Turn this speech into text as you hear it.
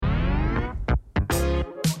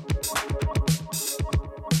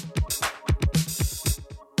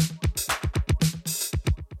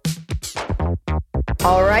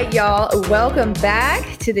right, y'all. Welcome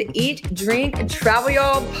back to the Eat, Drink, Travel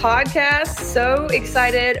Y'all podcast. So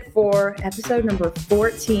excited for episode number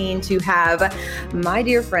 14 to have my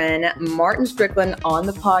dear friend Martin Strickland on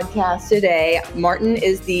the podcast today. Martin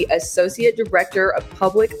is the Associate Director of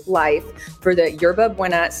Public Life for the Yerba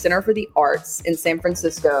Buena Center for the Arts in San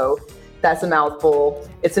Francisco. That's a mouthful.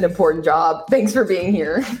 It's an important job. Thanks for being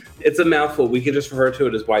here. It's a mouthful. We can just refer to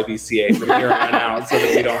it as YBCA from here on out so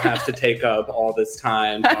that we don't have to take up all this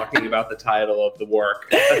time talking about the title of the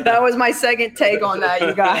work. That was my second take on that,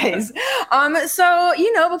 you guys. So,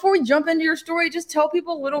 before we jump into your story, just tell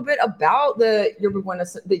people a little bit about the Yerba Buena,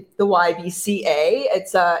 the YBCA.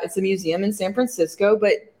 It's a museum in San Francisco,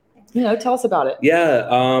 but tell us about it. Yeah,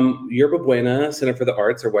 Yerba Buena Center for the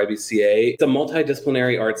Arts, or YBCA. It's a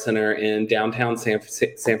multidisciplinary arts center in downtown San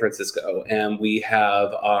Francisco, and we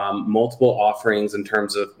have multiple offerings in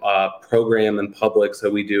terms of program and public. So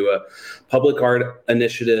we do a public art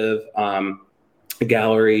initiative,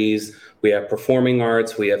 galleries, we have performing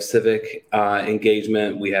arts, we have civic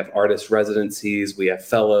engagement, we have artist residencies, we have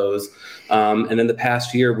fellows. And in the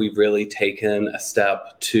past year, we've really taken a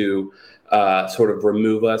step to sort of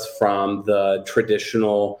remove us from the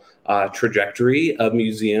traditional trajectory of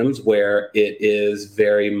museums, where it is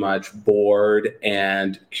very much board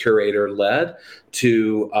and curator led,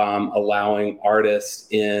 to allowing artists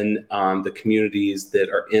in the communities that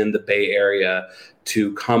are in the Bay Area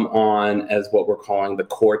to come on as what we're calling the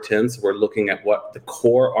core tents. We're looking at what the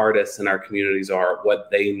core artists in our communities are,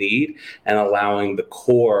 what they need, and allowing the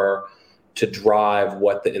core to drive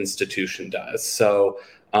what the institution does. So,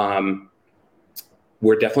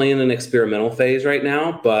 we're definitely in an experimental phase right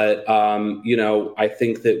now, but, I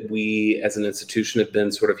think that we as an institution have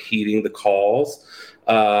been sort of heeding the calls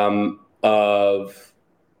of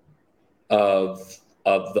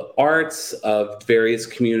the arts of various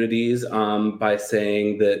communities by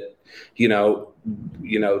saying that,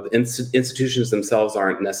 the institutions themselves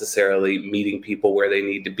aren't necessarily meeting people where they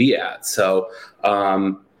need to be at. So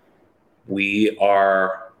we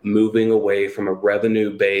are moving away from a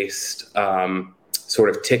revenue-based sort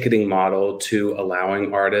of ticketing model to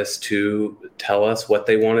allowing artists to tell us what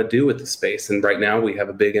they want to do with the space. And right now we have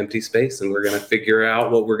a big empty space, and we're going to figure out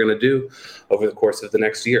what we're going to do over the course of the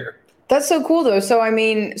next year. That's so cool though. So,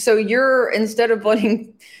 so you're, instead of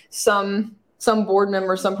letting some board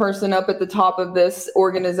member, some person up at the top of this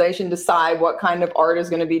organization decide what kind of art is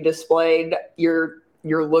going to be displayed, you're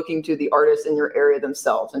looking to the artists in your area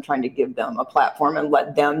themselves and trying to give them a platform and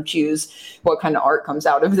let them choose what kind of art comes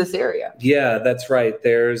out of this area. Yeah, that's right.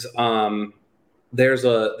 There's a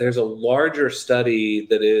larger study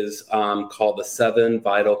that is called the 7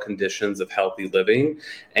 Vital Conditions of Healthy Living,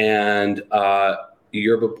 and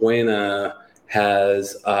Yerba Buena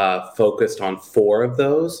has focused on 4 of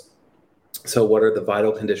those. So what are the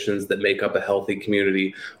vital conditions that make up a healthy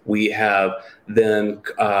community? We have then,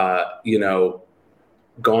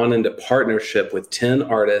 gone into partnership with 10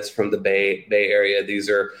 artists from the Bay Area. These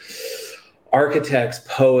are architects,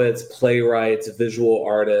 poets, playwrights, visual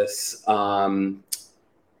artists, activists,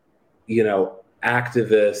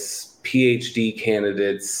 PhD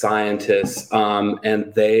candidates, scientists,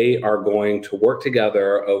 and they are going to work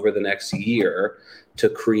together over the next year to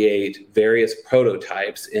create various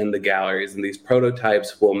prototypes in the galleries. And these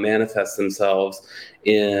prototypes will manifest themselves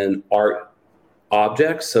in art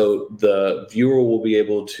objects. So the viewer will be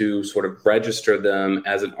able to sort of register them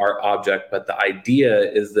as an art object. But the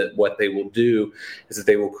idea is that what they will do is that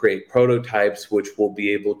they will create prototypes which will be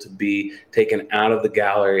able to be taken out of the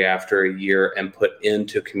gallery after a year and put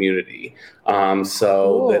into community.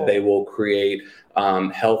 Cool. That they will create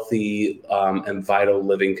healthy and vital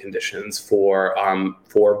living conditions for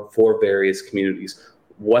various communities.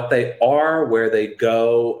 What they are, where they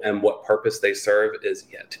go, and what purpose they serve is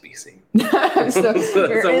yet to be seen. so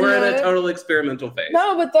we're in a total experimental phase.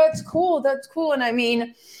 No, but that's cool. That's cool. And I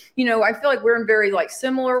feel like we're in very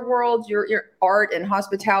similar worlds. Your art and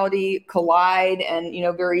hospitality collide, and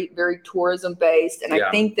very, very tourism based. And yeah.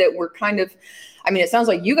 I think that we're kind of, it sounds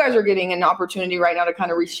like you guys are getting an opportunity right now to kind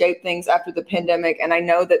of reshape things after the pandemic. And I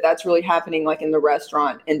know that that's really happening in the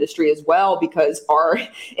restaurant industry as well, because our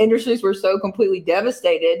industries were so completely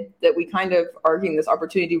devastated that we kind of are getting this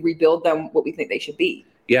opportunity to rebuild them what we think they should be.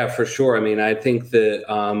 Yeah, for sure. I think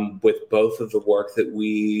that with both of the work that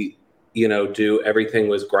we do, everything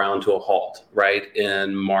was ground to a halt, right,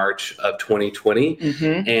 in March of 2020.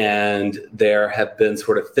 Mm-hmm. And there have been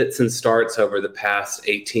sort of fits and starts over the past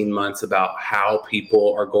 18 months about how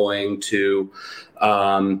people are going to,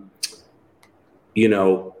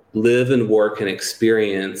 live and work and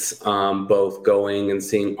experience both going and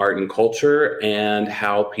seeing art and culture, and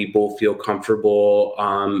how people feel comfortable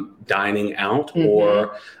dining out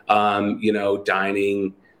or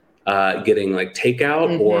dining, getting like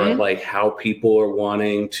takeout, or like how people are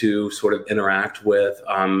wanting to sort of interact with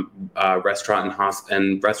restaurant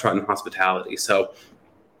and hospitality. So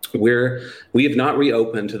we have not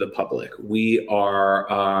reopened to the public. We had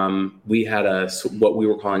what we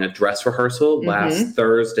were calling a dress rehearsal last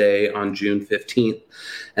Thursday on June 15th.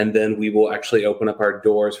 And then we will actually open up our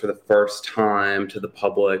doors for the first time to the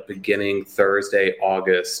public beginning Thursday,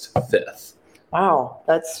 August 5th. Wow,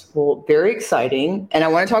 that's very exciting. And I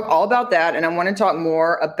want to talk all about that. And I want to talk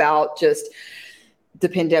more about just the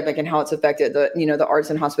pandemic and how it's affected the arts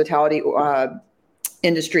and hospitality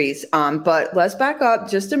industries. But let's back up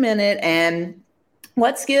just a minute and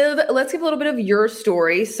let's give a little bit of your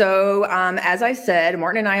story. So as I said,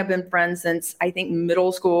 Martin and I have been friends since I think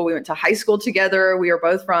middle school. We went to high school together. We are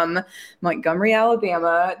both from Montgomery,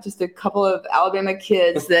 Alabama, just a couple of Alabama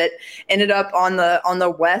kids that ended up on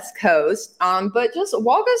the West Coast. But just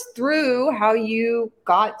walk us through how you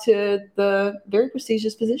got to the very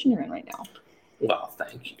prestigious position you're in right now. Well,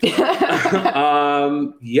 thank you.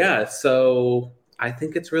 So I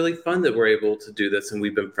think it's really fun that we're able to do this, and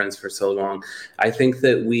we've been friends for so long. I think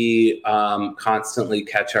that we constantly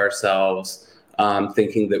catch ourselves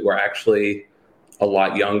thinking that we're actually a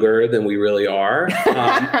lot younger than we really are.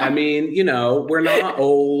 I mean, we're not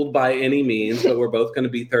old by any means, but we're both going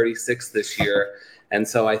to be 36 this year. And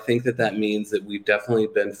so I think that means that we've definitely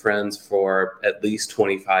been friends for at least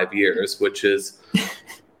 25 years, which is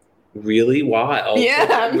really wild.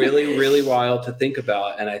 Yeah. Really, really wild to think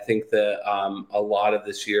about. And I think that a lot of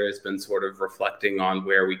this year has been sort of reflecting on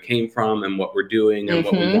where we came from and what we're doing and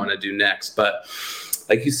what we want to do next. But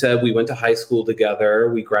like you said, we went to high school together.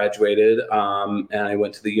 We graduated, and I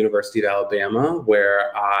went to the University of Alabama,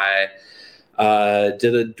 where I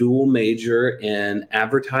did a dual major in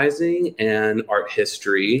advertising and art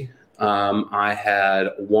history. I had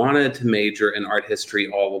wanted to major in art history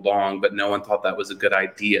all along, but no one thought that was a good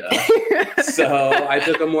idea. So I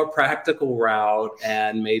took a more practical route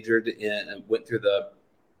and went through the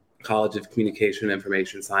College of Communication and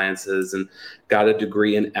Information Sciences and got a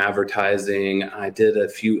degree in advertising. I did a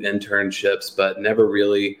few internships, but never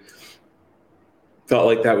really felt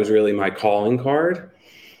like that was really my calling card.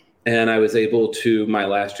 And I was able to, my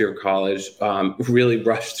last year of college, really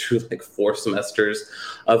rush through like 4 semesters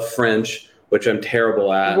of French, which I'm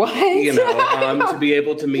terrible at. What? To be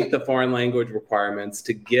able to meet the foreign language requirements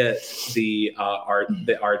to get the art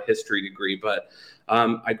history degree. But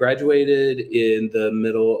I graduated in the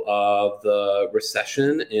middle of the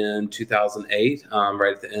recession in 2008,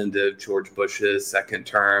 right at the end of George Bush's second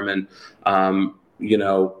term, and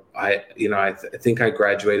I think I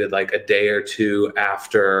graduated like a day or two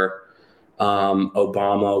after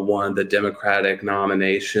Obama won the Democratic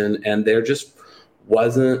nomination, and there just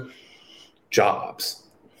wasn't jobs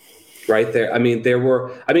right there. I mean, there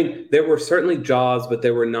were certainly jobs, but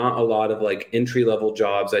there were not a lot of like entry-level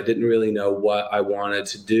jobs. I didn't really know what I wanted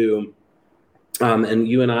to do. And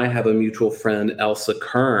you and I have a mutual friend, Elsa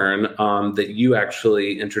Kern, that you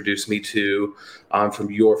actually introduced me to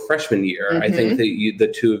from your freshman year. I think that the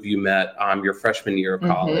two of you met your freshman year of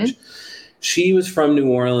college. She was from New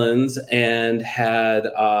Orleans and had,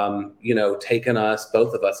 taken us,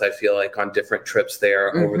 both of us, I feel like, on different trips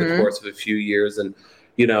there over the course of a few years. And,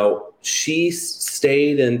 she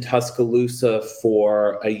stayed in Tuscaloosa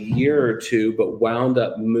for a year or two, but wound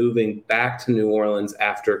up moving back to New Orleans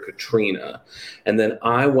after Katrina. And then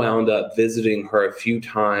I wound up visiting her a few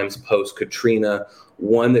times post-Katrina.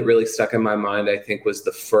 One that really stuck in my mind, I think, was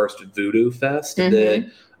the first Voodoo Fest.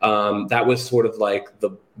 That was sort of like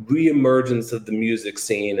the reemergence of the music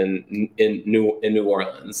scene in New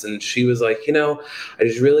Orleans. And she was like, I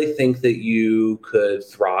just really think that you could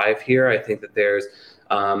thrive here. I think that there's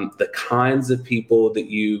the kinds of people that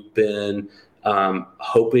you've been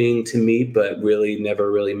hoping to meet, but really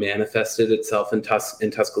never really manifested itself in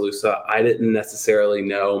Tuscaloosa. I didn't necessarily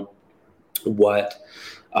know what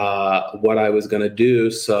I was going to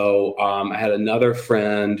do. So I had another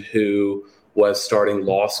friend who was starting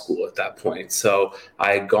law school at that point. So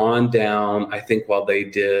I had gone down, I think while they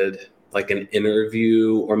did like an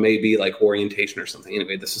interview or maybe like orientation or something.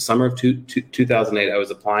 Anyway, this is summer of 2008. I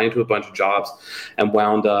was applying to a bunch of jobs and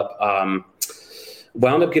wound up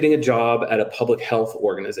getting a job at a public health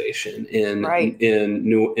organization in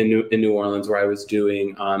New Orleans, where I was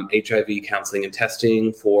doing HIV counseling and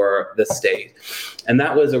testing for the state. And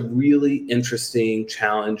that was a really interesting,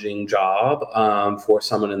 challenging job for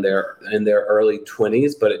someone in their early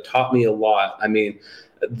 20s, but it taught me a lot. I mean,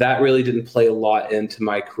 that really didn't play a lot into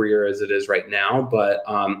my career as it is right now. But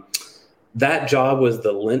that job was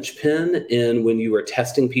the linchpin in when you were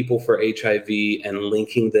testing people for HIV and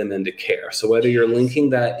linking them into care. So whether you're linking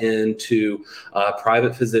that into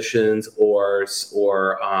private physicians or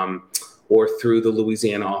through the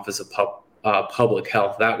Louisiana Office of Public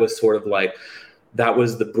Health, that was sort of like, that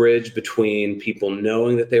was the bridge between people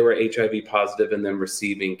knowing that they were HIV positive and then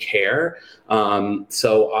receiving care.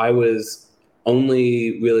 So I was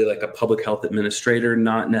only really like a public health administrator,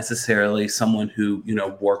 not necessarily someone who,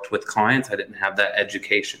 worked with clients. I didn't have that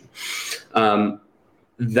education.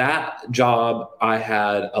 That job, I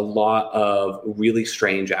had a lot of really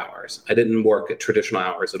strange hours. I didn't work at traditional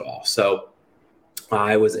hours at all. So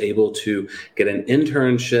I was able to get an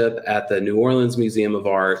internship at the New Orleans Museum of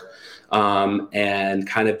Art, and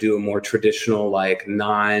kind of do a more traditional, like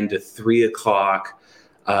 9 to 3 o'clock,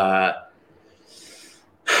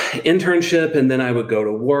 internship. And then I would go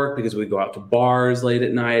to work because we'd go out to bars late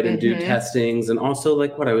at night and do testings. And also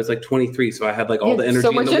I was like 23. So I had like all the energy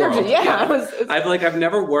in the world. Yeah. I've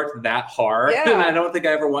never worked that hard, and I don't think I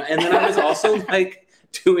ever want. And then I was also like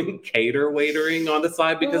doing cater waitering on the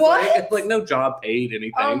side because like no job paid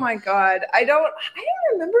anything. Oh my God. I don't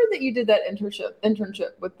remember that you did that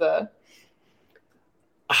internship with the.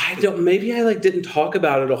 Maybe I didn't talk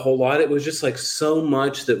about it a whole lot. It was just like so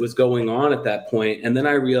much that was going on at that point. And then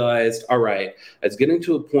I realized, all right, I was getting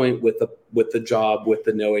to a point with the job with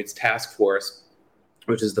the No AIDS Task Force,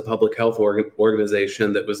 which is the public health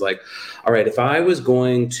organization that was like, all right, if I was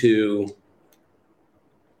going to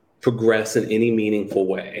progress in any meaningful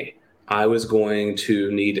way, I was going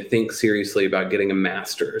to need to think seriously about getting a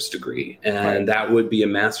master's degree. And that would be a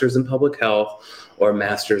master's in public health or a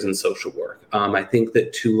master's in social work. I think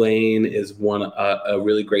that Tulane is a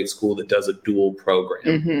really great school that does a dual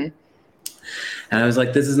program. And I was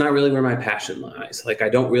like, this is not really where my passion lies. Like, I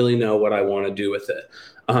don't really know what I want to do with it.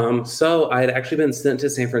 So I had actually been sent to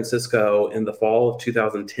San Francisco in the fall of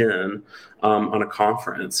 2010 on a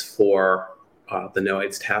conference for the No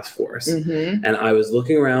AIDS Task Force. And I was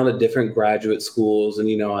looking around at different graduate schools,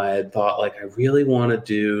 and, I had thought, like, I really want to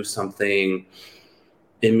do something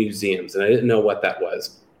in museums, and I didn't know what that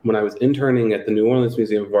was. When I was interning at the New Orleans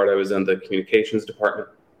Museum of Art, I was in the communications department,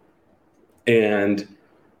 and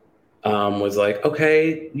was like,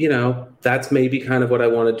 okay, that's maybe kind of what I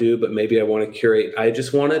want to do, but maybe I want to curate. I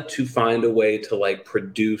just wanted to find a way to like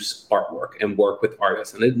produce artwork and work with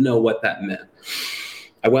artists, and I didn't know what that meant.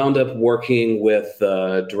 I wound up working with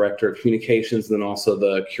the director of communications and then also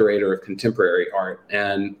the curator of contemporary art.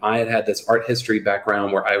 And I had this art history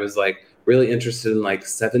background where I was like really interested in like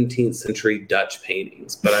 17th century Dutch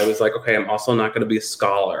paintings. But I was like, okay, I'm also not going to be a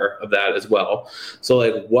scholar of that as well. So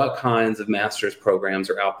like, what kinds of master's programs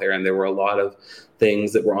are out there? And there were a lot of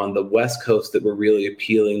things that were on the West Coast that were really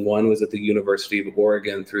appealing. One was at the University of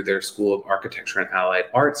Oregon through their School of Architecture and Allied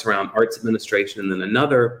Arts around arts administration. And then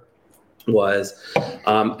another was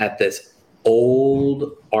at this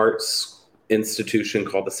old arts institution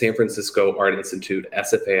called the San Francisco Art Institute,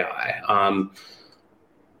 SFAI.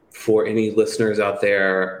 For any listeners out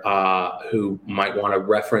there who might want a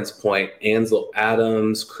reference point, Ansel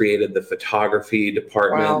Adams created the photography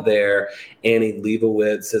department there. Annie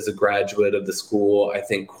Leibovitz is a graduate of the school. I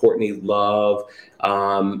think Courtney Love,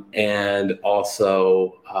 and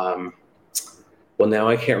also, well, now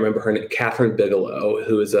I can't remember her name, Catherine Bigelow,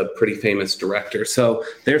 who is a pretty famous director. So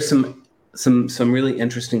there's some really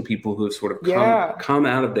interesting people who have sort of come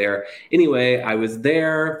out of there. Anyway, I was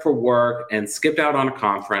there for work and skipped out on a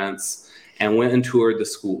conference and went and toured the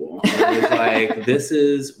school. And I was like, this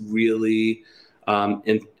is really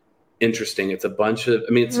interesting. It's a bunch of,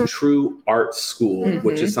 it's a true art school,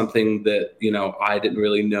 which is something that, I didn't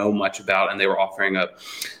really know much about. And they were offering a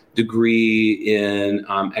degree in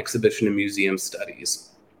exhibition and museum studies.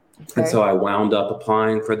 And so I wound up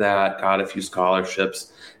applying for that, got a few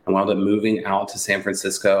scholarships, and wound up moving out to San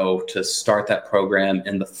Francisco to start that program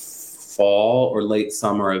in the fall or late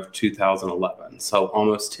summer of 2011. So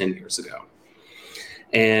almost 10 years ago.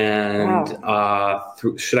 And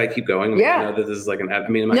should I keep going? I know that this is like an ad.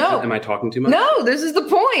 Am I talking too much? No, this is the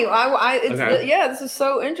point. This is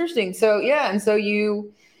so interesting. So and so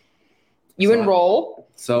you enroll.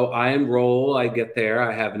 So I enroll, I get there.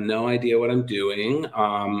 I have no idea what I'm doing.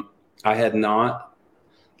 I had not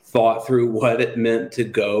thought through what it meant to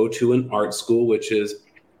go to an art school, which is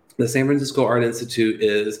the San Francisco Art Institute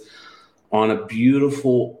is on a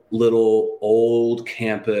beautiful little old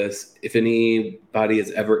campus. If anybody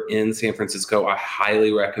is ever in San Francisco, I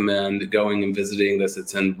highly recommend going and visiting this.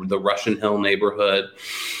 It's in the Russian Hill neighborhood.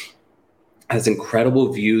 has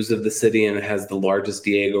incredible views of the city, and it has the largest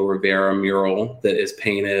Diego Rivera mural that is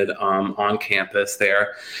painted on campus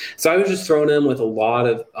there. So I was just thrown in with a lot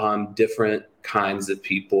of different kinds of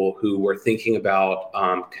people who were thinking about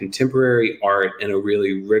contemporary art in a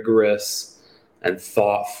really rigorous and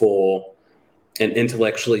thoughtful and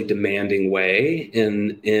intellectually demanding way.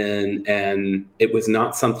 And it was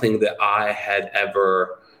not something that I had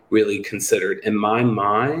ever really considered. In my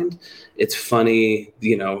mind, it's funny,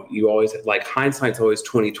 you always, like, hindsight's always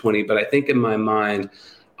 20/20, but I think in my mind,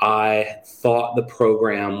 I thought the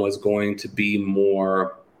program was going to be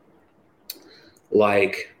more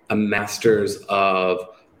like a master's of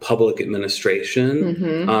public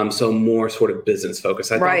administration. So more sort of business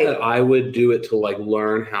focused. I thought that I would do it to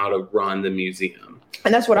learn how to run the museum.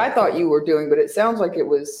 And that's what I thought you were doing, but it sounds like it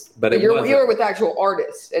was. But you were with actual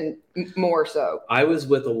artists, and more so. I was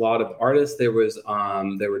with a lot of artists. There were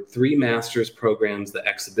 3 master's programs: the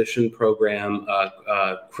exhibition program,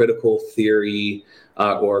 critical theory,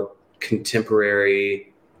 or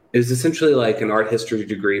contemporary. It was essentially like an art history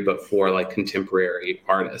degree, but for contemporary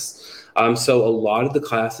artists. So a lot of the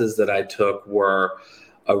classes that I took were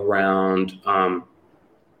around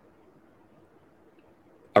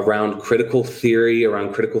critical theory,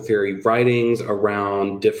 around critical theory writings,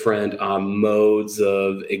 around different modes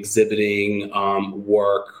of exhibiting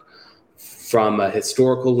work from a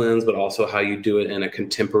historical lens, but also how you do it in a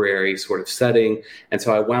contemporary sort of setting. And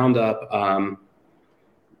so I wound up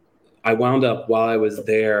while I was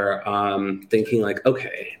there thinking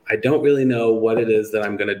okay, I don't really know what it is that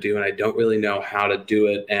I'm going to do, and I don't really know how to do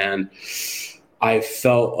it. And I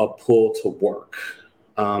felt a pull to work.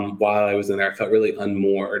 While I was in there, I felt really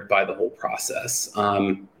unmoored by the whole process,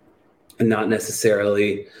 and not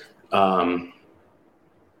necessarily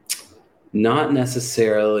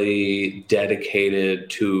dedicated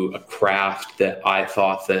to a craft that I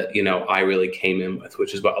thought that I really came in with,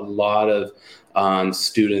 which is what a lot of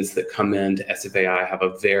students that come into SFAI have,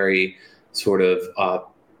 a very sort of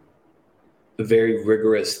very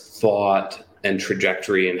rigorous thought and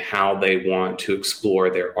trajectory in how they want to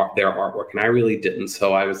explore their artwork. And I really didn't.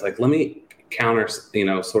 So I was like, let me counter,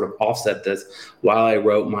 sort of offset this while I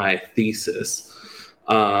wrote my thesis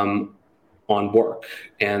on work.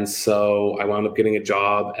 And so I wound up getting a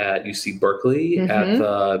job at UC Berkeley at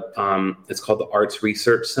the, it's called the Arts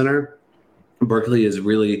Research Center. Berkeley is a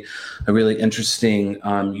really interesting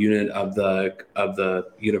unit of the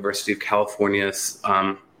University of California's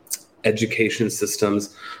education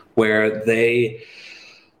systems, where they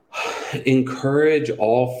encourage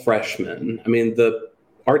all freshmen. I mean, the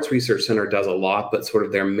Arts Research Center does a lot, but sort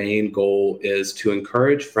of their main goal is to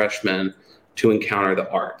encourage freshmen to encounter the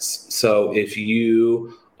arts. So if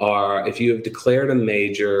you have declared a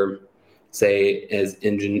major, say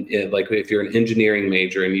if you're an engineering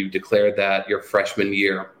major and you've declared that your freshman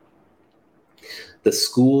year, the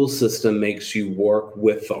school system makes you work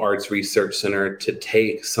with the Arts Research Center to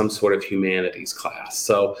take some sort of humanities class.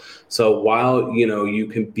 So while, you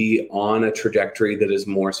can be on a trajectory that is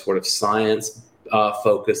more sort of science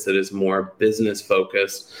focused, that is more business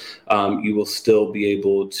focused, you will still be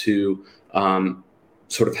able to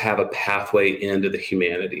sort of have a pathway into the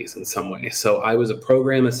humanities in some way. So I was a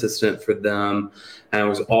program assistant for them, and I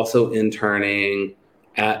was also interning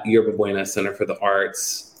at Yerba Buena Center for the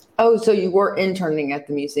Arts. Oh, so you were interning at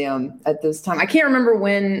the museum at this time. I can't remember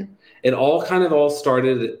when. It all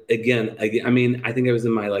started again. I mean, I think I was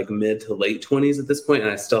in my mid to late 20s at this point,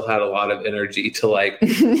 and I still had a lot of energy to I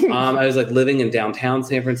was living in downtown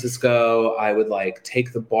San Francisco. I would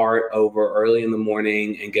take the BART over early in the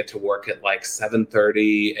morning and get to work at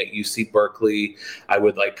 7:30 at UC Berkeley. I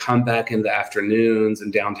would come back in the afternoons in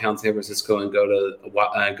downtown San Francisco and go to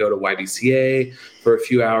YBCA for a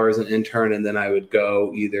few hours and intern, and then I would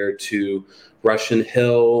go either to Russian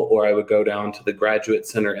Hill, or I would go down to the Graduate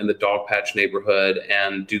Center in the Dogpatch neighborhood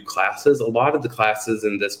and do classes. A lot of the classes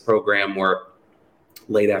in this program were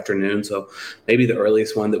late afternoon, so maybe the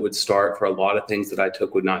earliest one that would start for a lot of things that I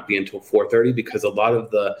took would not be until 4:30, because a lot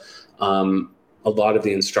of the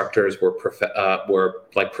instructors were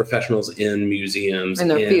professionals in museums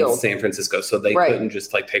in San Francisco, so they couldn't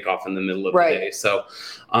just take off in the middle of the day. So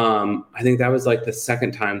I think that was the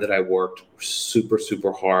second time that I worked super,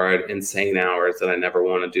 super hard, insane hours that I never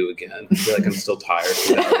want to do again. I feel like I'm still tired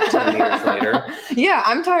 10 years later. Yeah,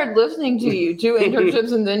 I'm tired listening to you. 2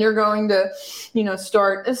 internships, and then you're going to,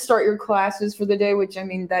 start your classes for the day, which, I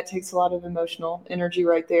mean, that takes a lot of emotional energy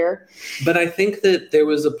right there. But I think that there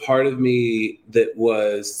was a part of me that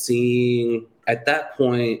was seeing at that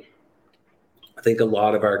point, I think a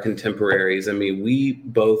lot of our contemporaries,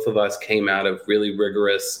 both of us came out of really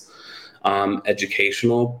rigorous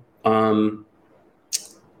educational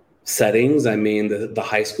settings. I mean, the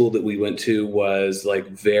high school that we went to was like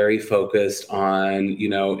very focused on, you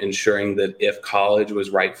know, ensuring that if college was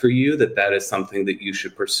right for you, that is something that you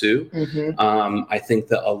should pursue. I think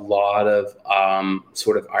that a lot of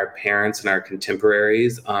sort of our parents and our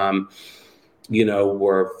contemporaries, you know,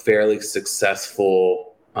 were fairly successful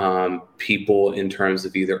people in terms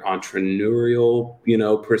of either entrepreneurial, you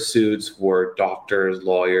know, pursuits, were doctors,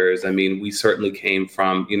 lawyers. I mean, we certainly came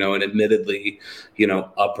from, you know, an admittedly, you know,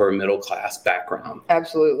 upper middle class background.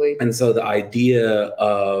 Absolutely. And so the idea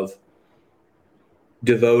of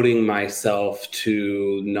devoting myself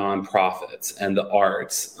to nonprofits and the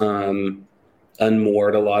arts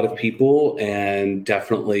unmoored a lot of people, and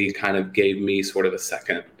definitely kind of gave me sort of a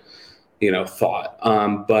second, you know, thought.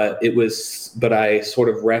 But I sort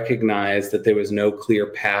of recognized that there was no clear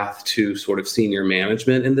path to sort of senior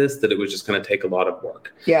management in this, that it was just going to take a lot of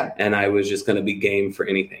work. Yeah. And I was just going to be game for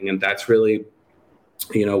anything. And that's really,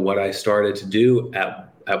 you know, what I started to do at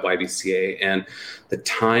YBCA. And the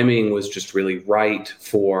timing was just really right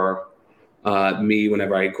for me.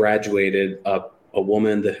 Whenever I graduated, a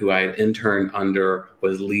woman who I had interned under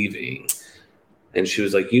was leaving. And she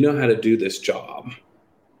was like, you know how to do this job.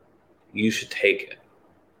 You should take it.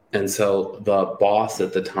 And so the boss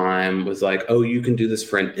at the time was like, oh, you can do this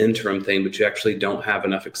for an interim thing, but you actually don't have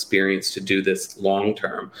enough experience to do this long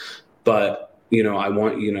term. But, you know, I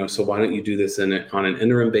want, you know, so why don't you do this on an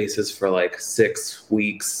interim basis for like 6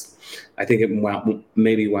 weeks? I think it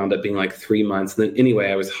maybe wound up being like 3 months. And then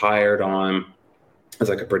anyway, I was hired on as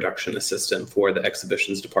like a production assistant for the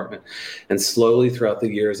exhibitions department. And slowly throughout the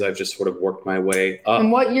years, I've just sort of worked my way up.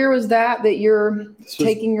 And what year was that you're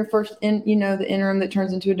taking your first, the interim that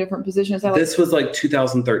turns into a different position? Is that this was like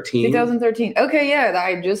 2013. 2013. Okay, yeah,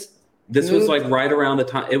 This was like right around the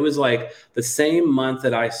time. It was like the same month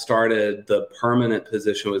that I started the permanent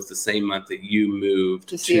position was the same month that you moved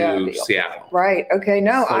to Seattle. Right. Okay.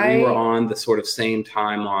 No, so we were on the sort of same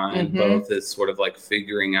timeline, both as sort of like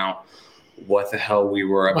figuring out what the hell we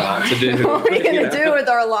were about to do. What are we going to do with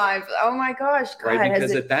our lives? Oh my gosh. God, right.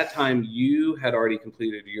 Because at that time you had already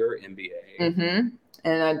completed your MBA.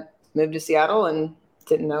 And I moved to Seattle and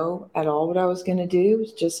didn't know at all what I was going to do.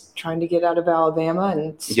 Was just trying to get out of Alabama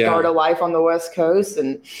and start a life on the West Coast.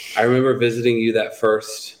 And I remember visiting you that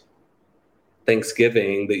first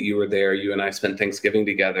Thanksgiving that you were there. You and I spent Thanksgiving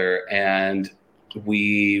together, and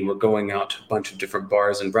we were going out to a bunch of different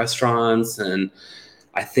bars and restaurants. And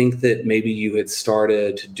I think that maybe you had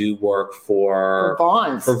started to do work for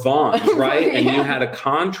Vaughn's, right? And you had a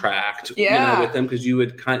contract, you know, with them, because you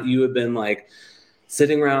had been like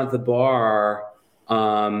sitting around at the bar,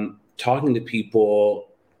 talking to people,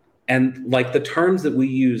 and like the terms that we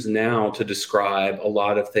use now to describe a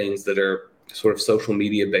lot of things that are sort of social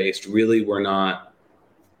media based really were not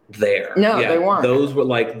there. No, they weren't. Those were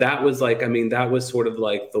like, that was sort of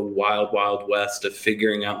like the wild, wild west of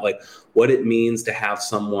figuring out like what it means to have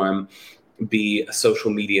someone be a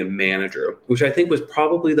social media manager, which I think was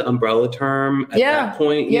probably the umbrella term at that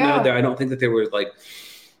point. You know, I don't think that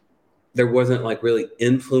there wasn't like really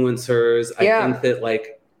influencers. I think that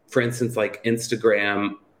like, for instance, like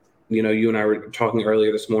Instagram, you know, you and I were talking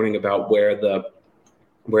earlier this morning about where the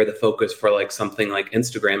focus for like something like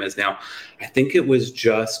Instagram is now. I think it was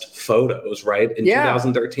just photos, right? In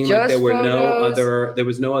 2013, like there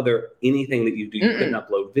was no other anything that you do. You couldn't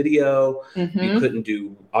upload video. You couldn't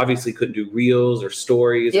do reels or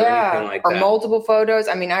stories or anything like that. Or multiple photos.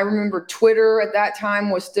 I mean, I remember Twitter at that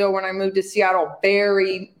time was still, when I moved to Seattle,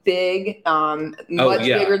 very big, much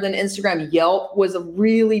bigger than Instagram. Yelp was a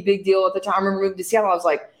really big deal at the time. I remember moving to Seattle, I was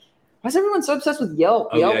like, why is everyone so obsessed with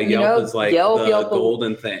Yelp? Yelp is like the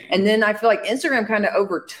golden thing. And then I feel like Instagram kind of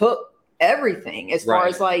overtook everything as far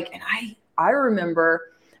as like, and I remember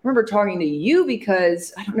talking to you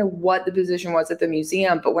because I don't know what the position was at the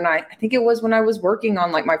museum, but I think it was when I was working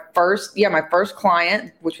on like my first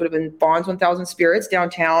client, which would have been Bond's 1000 Spirits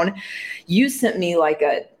downtown. You sent me like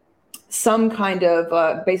some kind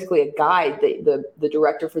of basically a guide that the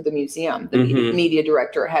director for the museum, the media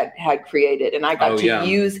director had created, and I got to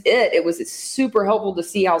use it. It was super helpful to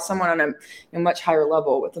see how someone on a much higher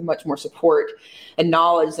level with a much more support and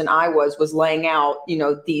knowledge than I was laying out, you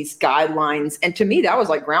know, these guidelines. And to me, that was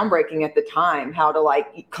like groundbreaking at the time, how to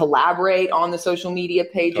like collaborate on the social media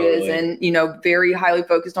pages and, you know, very highly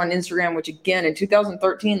focused on Instagram, which again, in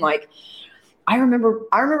 2013, like, I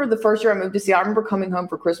remember the first year I moved to Seattle. I remember coming home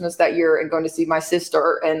for Christmas that year and going to see my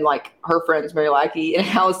sister and like her friends, Mary Lackey and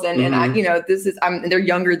Allison. And I, you know, they're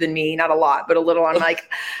younger than me, not a lot, but a little. I'm like,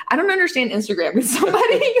 I don't understand Instagram. With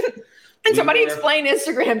somebody. And somebody explain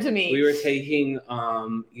Instagram to me. We were taking,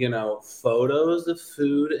 photos of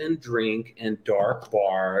food and drink in dark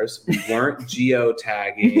bars. We weren't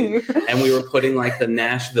geotagging, and we were putting like the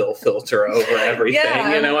Nashville filter over everything.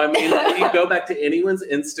 Yeah. You go back to anyone's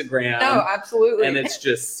Instagram. No, absolutely. And it's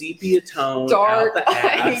just sepia tone dark, out the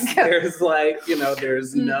ass. There's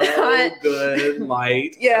there's no good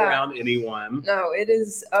light around anyone. No, it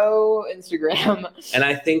is Instagram. And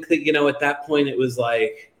I think that, at that point it was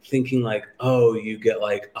like, thinking like, oh, you get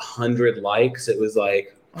like 100 likes. It was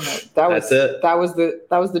like, that's it. That was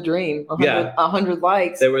the dream. 100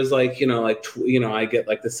 likes. There was I get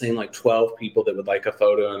like the same like 12 people that would like a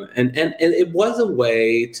photo, and it was a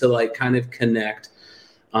way to like kind of connect.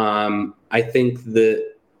 I think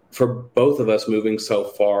that for both of us moving so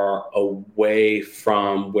far away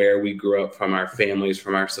from where we grew up, from our families,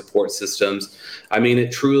 from our support systems, I mean,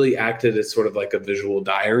 it truly acted as sort of like a visual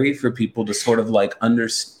diary for people to sort of like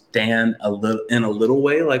understand in a little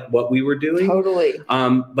way like what we were doing. Totally.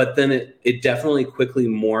 But then it definitely quickly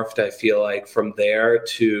morphed, I feel like, from there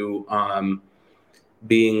to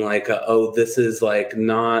being like, this is like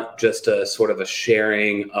not just a sort of a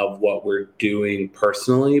sharing of what we're doing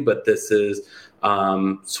personally, but this is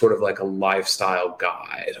sort of like a lifestyle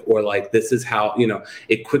guide, or like this is how,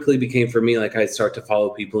 it quickly became for me, like I'd start to follow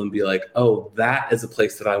people and be like, oh, that is a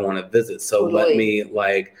place that I want to visit. So totally.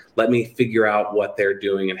 let me figure out what they're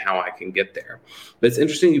doing and how I can get there. But it's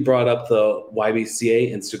interesting you brought up the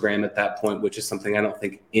YBCA Instagram at that point, which is something I don't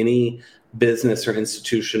think any business or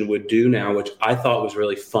institution would do now, which I thought was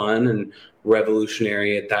really fun and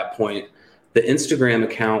revolutionary at that point. The Instagram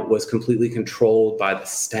account was completely controlled by the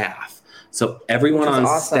staff. So everyone on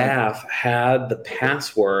staff had the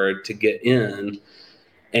password to get in.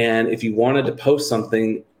 And if you wanted to post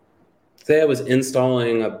something, say I was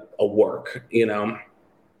installing a work,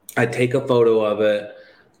 I'd take a photo of it.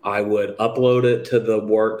 I would upload it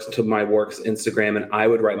to my work's Instagram, and I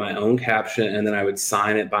would write my own caption, and then I would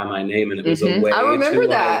sign it by my name. And it was a way to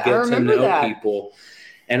get to know people.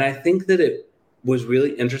 And I think that it was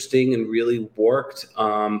really interesting and really worked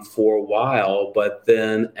for a while. But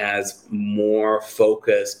then as more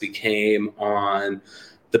focus became on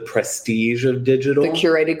the prestige of digital, the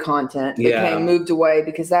curated content became moved away,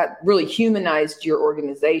 because that really humanized your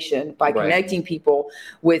organization by connecting people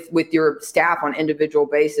with your staff on individual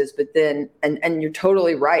basis. But then, and you're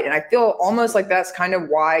totally right. And I feel almost like that's kind of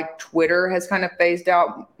why Twitter has kind of phased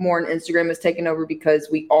out more and Instagram has taken over, because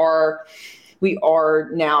we are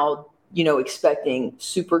now, expecting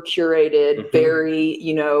super curated, very,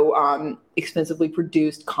 expensively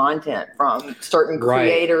produced content from certain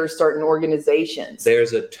creators, certain organizations.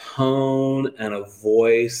 There's a tone and a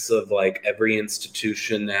voice of like every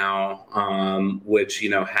institution now, which,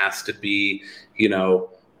 has to be,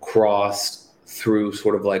 crossed through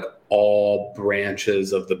sort of like all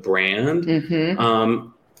branches of the brand.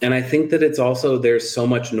 And I think that it's also, there's so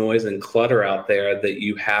much noise and clutter out there that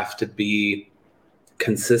you have to be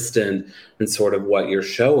consistent in sort of what you're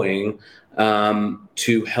showing,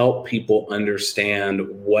 to help people understand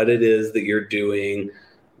what it is that you're doing,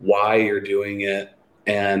 why you're doing it,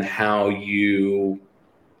 and how you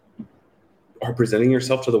are presenting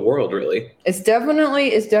yourself to the world, really. It's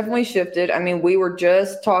definitely shifted. I mean, we were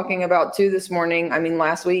just talking about too this morning. I mean,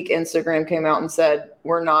 last week, Instagram came out and said,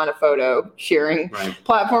 we're not a photo sharing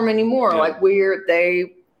platform anymore. Like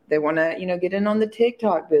they want to, get in on the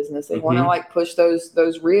TikTok business. They want to like push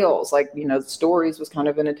those reels. Like, the stories was kind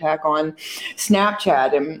of an attack on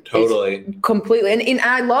Snapchat, and totally completely. And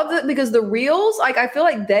I love that, because the reels, like, I feel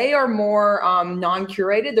like they are more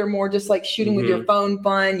non-curated. They're more just like shooting with your phone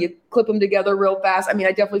fun. You clip them together real fast. I mean,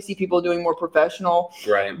 I definitely see people doing more professional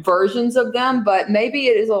versions of them, but maybe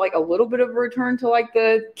it is a little bit of a return to like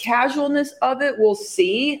the casualness of it. We'll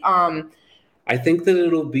see. I think that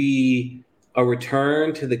it'll be a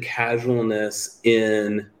return to the casualness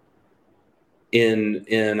in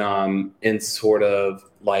sort of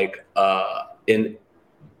like in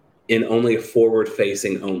only a forward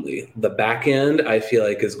facing only. The back end, I feel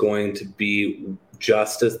like, is going to be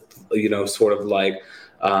just as, sort of like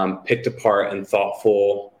picked apart and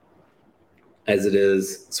thoughtful as it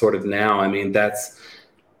is sort of now. I mean,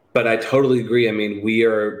 but I totally agree. I mean, we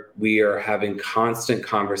are having constant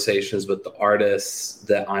conversations with the artists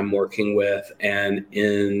that I'm working with, and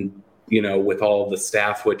with all of the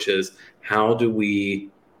staff, which is, how do we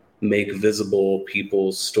make visible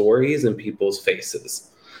people's stories and people's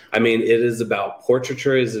faces? I mean, it is about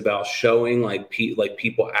portraiture, it is about showing like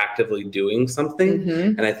people actively doing something.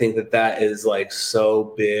 And I think that is like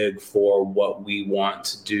so big for what we want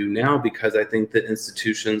to do now, because I think that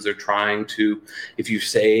institutions are trying to, if you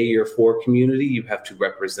say you're for community, you have to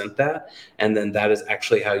represent that. And then that is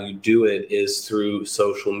actually how you do it, is through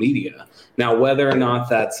social media. Now, whether or not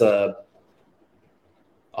that's a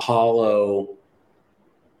hollow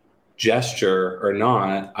gesture or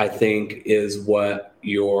not, I think is what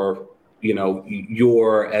your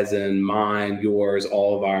as in mine, yours,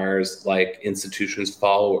 all of ours, like institutions,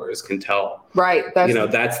 followers can tell. Right.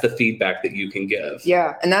 That's the feedback that you can give.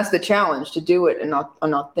 Yeah. And that's the challenge, to do it in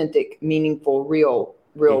an authentic, meaningful, real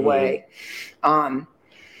way.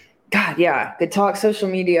 God, yeah. Good talk. Social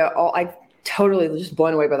media. I totally just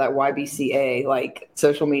blown away by that YBCA, like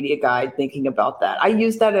social media guide, thinking about that. I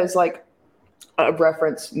used that as like a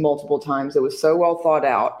reference multiple times. It was so well thought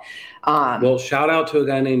out. Well, shout out to a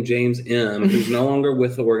guy named James M., who's no longer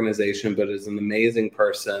with the organization, but is an amazing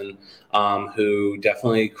person, who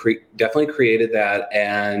definitely created that,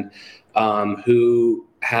 and who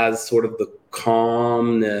has sort of the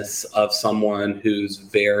calmness of someone who's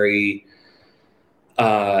very,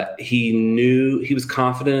 he was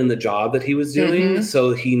confident in the job that he was doing.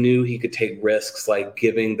 So he knew he could take risks, like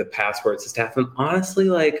giving the passwords to staff. And honestly,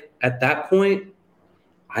 like at that point,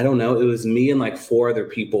 I don't know, it was me and like 4 other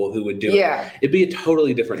people who would do it. It'd be a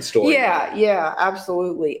totally different story. Yeah,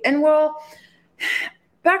 absolutely. And well,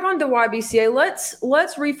 back onto YBCA,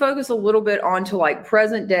 let's refocus a little bit onto like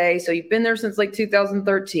present day. So you've been there since like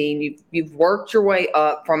 2013. You've worked your way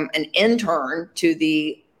up from an intern to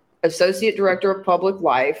the associate director of public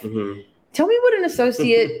life. Tell me what an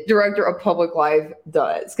associate director of public life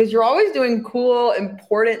does, because you're always doing cool,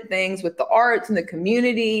 important things with the arts and the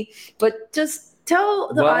community, but just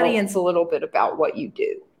tell the audience a little bit about what you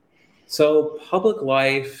do. So public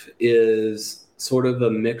life is sort of a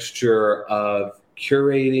mixture of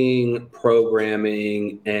curating,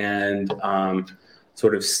 programming, and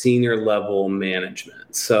sort of senior level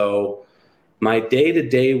management. So my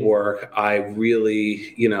day-to-day work, I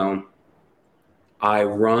really,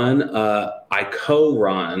 I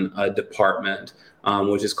co-run a department,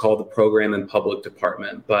 which is called the Program and Public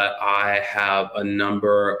Department. But I have a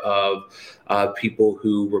number of people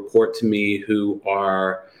who report to me, who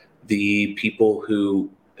are the people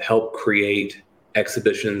who help create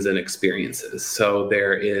exhibitions and experiences. So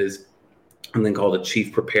there is something called a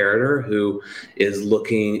chief preparator, who is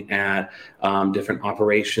looking at different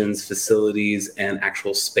operations, facilities, and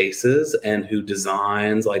actual spaces, and who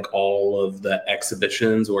designs like all of the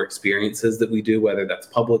exhibitions or experiences that we do, whether that's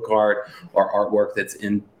public art or artwork that's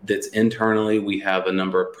internally. We have a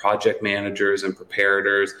number of project managers and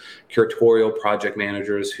preparators, curatorial project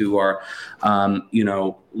managers, who are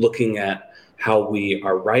looking at how we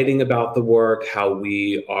are writing about the work, how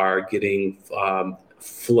we are getting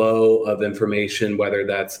flow of information, whether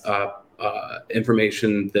that's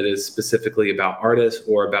information that is specifically about artists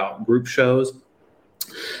or about group shows,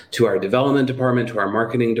 to our development department, to our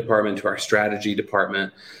marketing department, to our strategy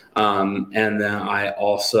department. And then I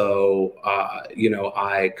also,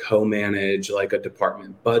 I co-manage like a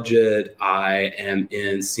department budget. I am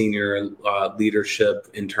in senior leadership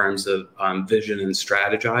in terms of vision and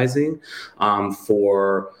strategizing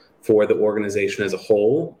for the organization as a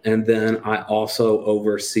whole. And then I also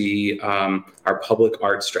oversee our public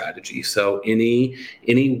art strategy. So any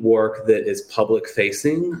work that is public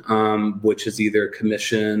facing, which is either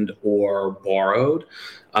commissioned or borrowed,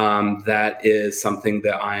 that is something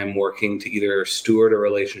that I am working to either steward a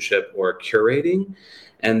relationship or curating.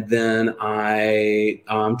 And then I,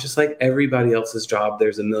 just like everybody else's job,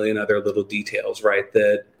 there's a million other little details, right,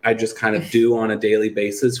 that I just kind of do on a daily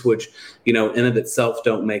basis, which, in of itself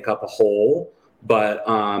don't make up a whole, but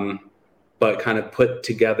kind of put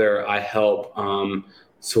together, I help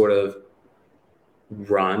sort of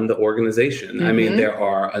run the organization. I mean, there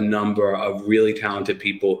are a number of really talented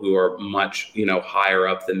people who are much, higher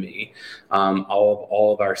up than me.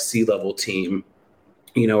 All of our C-level team,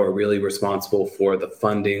 are really responsible for the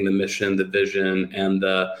funding, the mission, the vision, and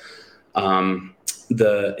the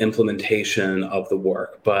implementation of the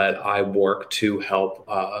work. But I work to help,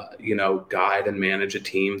 guide and manage a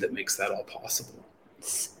team that makes that all possible.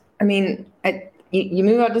 I mean, you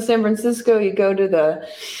move out to San Francisco, you go to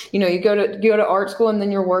you go to art school, and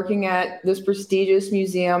then you're working at this prestigious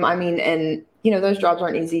museum. I mean, and those jobs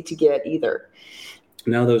aren't easy to get either.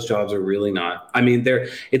 No, those jobs are really not. I mean,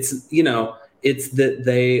 it's that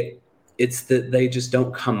they just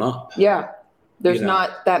don't come up. Yeah. There's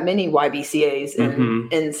not that many YBCAs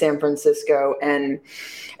in San Francisco. And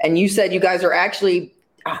you said you guys are actually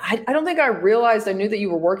I don't think I realized. I knew that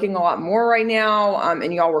you were working a lot more right now,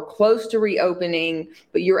 and y'all were close to reopening,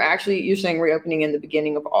 but you're saying reopening in the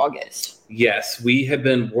beginning of August. Yes, we have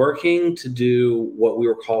been working to do what we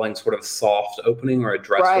were calling sort of soft opening or a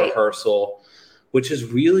dress rehearsal, which is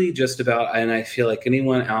really just about, and I feel like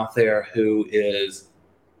anyone out there who is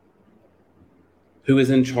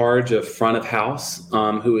in charge of front of house,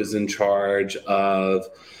 who is in charge of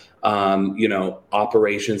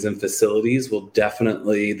operations and facilities this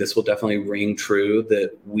will definitely ring true,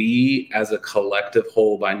 that we as a collective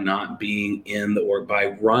whole, by not being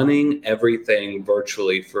by running everything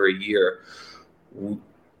virtually for a year,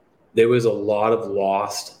 there was a lot of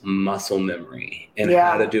lost muscle memory in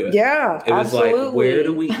how to do it. Yeah, it was absolutely. Like, where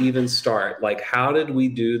do we even start? Like, how did we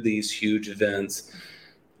do these huge events?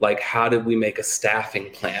 Like, how did we make a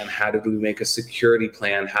staffing plan? How did we make a security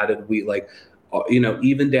plan? How did we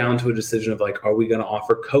even down to a decision of like, are we going to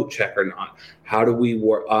offer coat check or not? How do we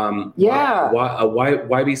work? YBCA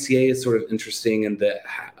is sort of interesting in that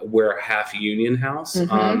we're a half union house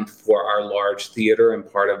for our large theater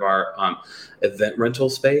and part of our event rental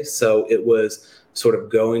space. So it was sort of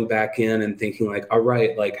going back in and thinking like, all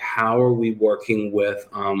right, like, how are we working with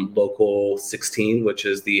local 16, which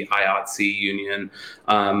is the IATSE union,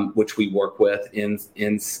 which we work with in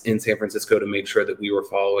San Francisco, to make sure that we were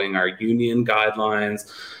following our union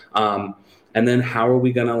guidelines. And then how are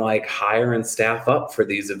we going to like hire and staff up for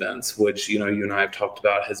these events, which, you and I have talked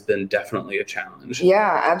about has been definitely a challenge.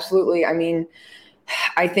 Yeah, absolutely. I mean,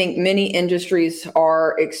 I think many industries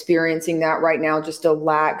are experiencing that right now, just a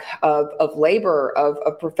lack of labor,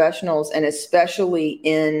 of professionals, and especially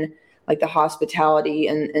in like the hospitality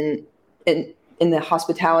and in the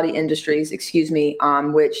hospitality industries,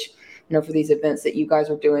 which, for these events that you guys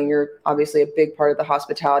are doing, you're obviously a big part of the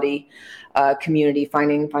hospitality community,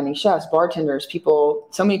 finding chefs, bartenders, people.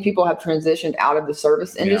 So many people have transitioned out of the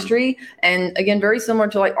service industry. Yeah. And again, very similar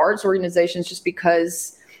to like arts organizations, just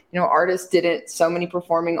because so many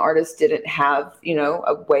performing artists didn't have,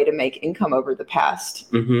 a way to make income over the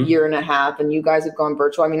past year and a half. And you guys have gone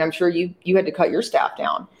virtual. I mean, I'm sure you had to cut your staff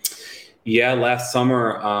down. Yeah. Last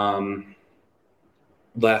summer,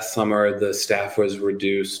 the staff was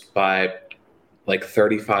reduced by like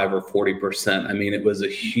 35 or 40%. I mean, it was a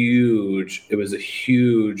huge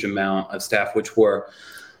amount of staff, which were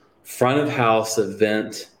front of house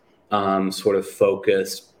event, sort of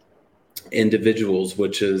focused individuals,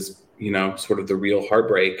 which is, sort of the real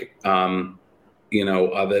heartbreak, of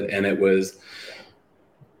it. And it was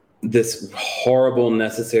this horrible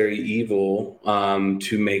necessary evil,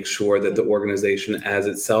 to make sure that the organization as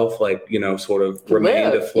itself, sort of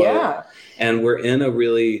remained afloat. Yeah. And we're in a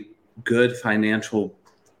really good financial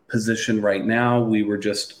position right now. We were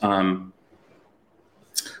just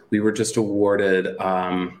awarded,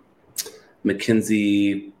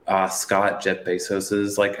 Mackenzie Scott, Jeff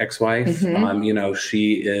Bezos's ex-wife.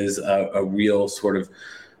 She is a real sort of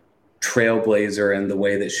trailblazer in the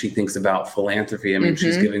way that she thinks about philanthropy. I mean,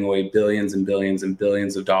 she's giving away billions and billions and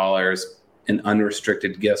billions of dollars in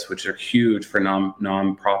unrestricted gifts, which are huge for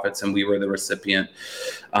nonprofits. And we were the recipient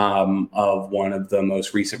of one of the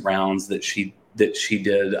most recent rounds that she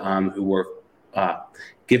did, who were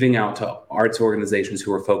giving out to arts organizations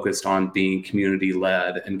who are focused on being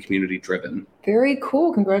community-led and community-driven. Very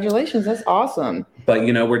cool. Congratulations. That's awesome. But,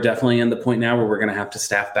 we're definitely in the point now where we're going to have to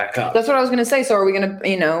staff back up. That's what I was going to say. So are we going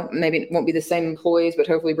to, maybe it won't be the same employees, but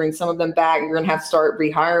hopefully bring some of them back. You're going to have to start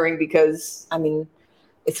rehiring because, I mean,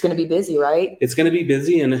 it's going to be busy, right? It's going to be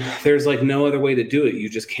busy, and there's no other way to do it. You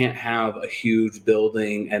just can't have a huge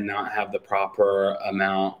building and not have the proper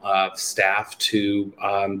amount of staff to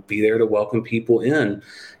be there to welcome people in.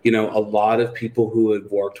 A lot of people who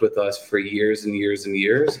have worked with us for years and years and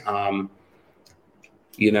years, I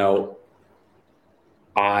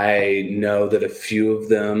know that a few of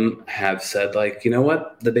them have said, you know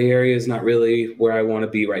what, the Bay Area is not really where I want to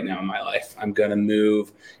be right now in my life. I'm going to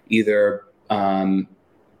move either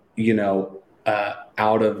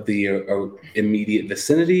out of the immediate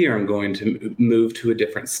vicinity, or I'm going to move to a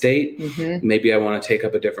different state. Maybe I want to take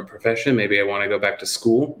up a different profession. Maybe I want to go back to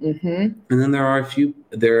school. And then there are a few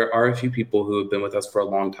people who have been with us for a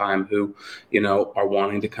long time who, are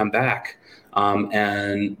wanting to come back.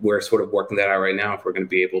 And we're sort of working that out right now if we're going to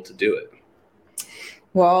be able to do it.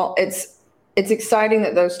 Well, it's exciting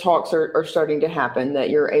that those talks are starting to happen, that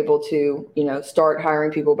you're able to, start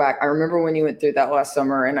hiring people back. I remember when you went through that last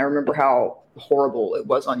summer, and I remember how horrible it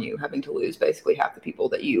was on you having to lose basically half the people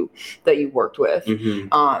that you worked with, in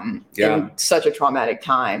such a traumatic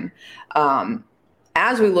time.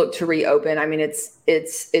 As we look to reopen, I mean, it's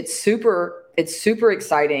super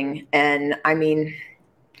exciting. And I mean,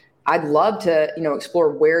 I'd love to,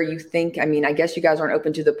 explore where you think, I mean, I guess you guys aren't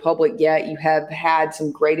open to the public yet. You have had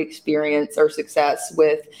some great experience or success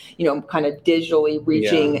with, kind of digitally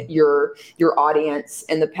reaching your audience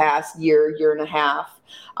in the past year and a half.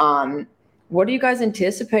 What are you guys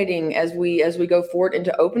anticipating as we go forward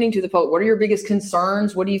into opening to the public? What are your biggest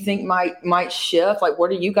concerns? What do you think might shift? Like,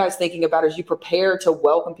 what are you guys thinking about as you prepare to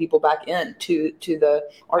welcome people back in to the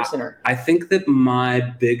art center? I think that my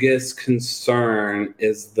biggest concern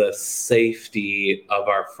is the safety of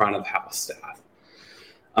our front of house staff.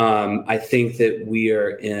 I think that we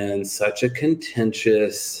are in such a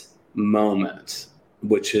contentious moment,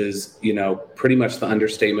 which is, pretty much the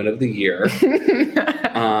understatement of the year.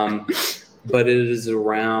 But it is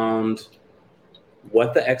around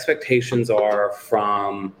what the expectations are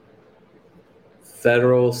from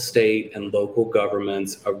federal, state, and local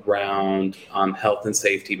governments around health and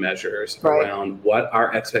safety measures, around what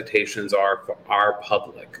our expectations are for our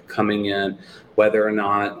public coming in, whether or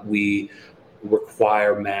not we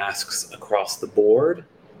require masks across the board,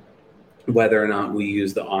 whether or not we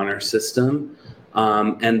use the honor system,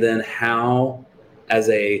 and then how, as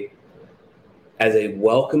a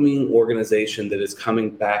welcoming organization that is coming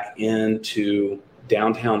back into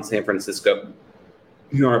downtown San Francisco,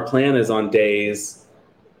 our plan is on days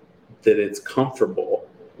that it's comfortable,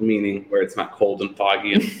 meaning where it's not cold and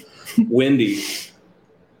foggy and windy.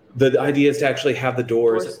 The idea is to actually have the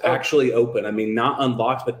doors actually open. I mean, not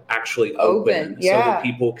unlocked, but actually open. So that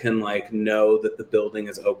people can know that the building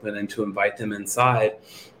is open and to invite them inside.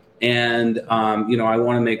 And, I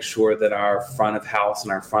want to make sure that our front of house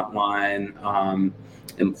and our frontline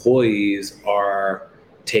employees are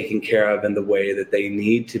taken care of in the way that they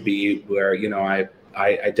need to be, where,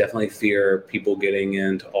 I definitely fear people getting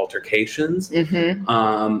into altercations.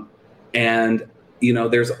 And,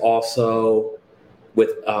 there's also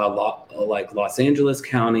with Los Angeles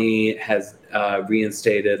County has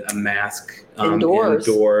reinstated a mask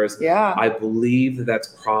indoors. Yeah, I believe that's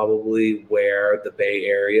probably where the Bay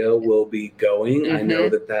Area will be going. I know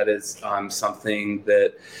that is something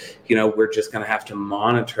that we're just going to have to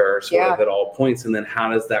monitor sort of at all points. And then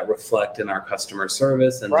how does that reflect in our customer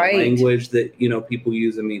service and the language that people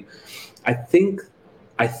use? I mean, I think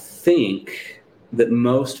that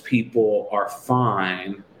most people are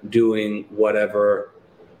fine doing whatever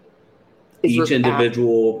each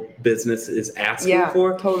individual business is asking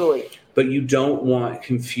for. Totally. But you don't want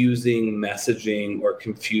confusing messaging or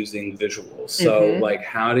confusing visuals. So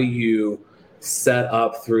how do you set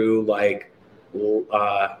up through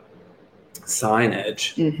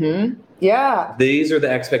signage? Yeah. These are the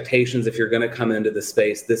expectations. If you're going to come into the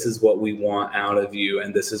space, this is what we want out of you.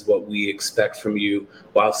 And this is what we expect from you,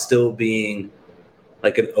 while still being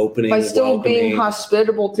an opening, by still being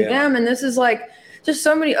hospitable to them. And this is just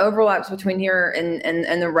so many overlaps between here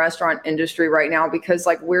and the restaurant industry right now, because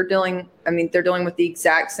they're dealing with the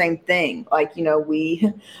exact same thing.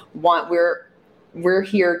 We're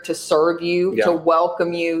here to serve you, to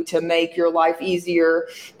welcome you, to make your life easier,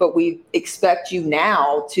 but we expect you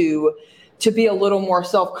now to be a little more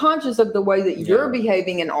self-conscious of the way that you're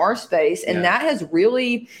behaving in our space. And that has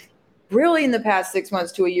really in the past 6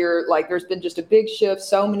 months to a year, there's been just a big shift.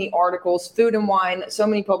 So many articles, Food and Wine, so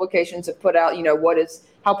many publications have put out,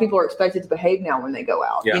 how people are expected to behave now when they go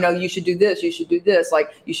out. You should do this, you should do this,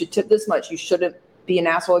 you should tip this much, you shouldn't be an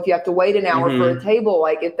asshole if you have to wait an hour for a table,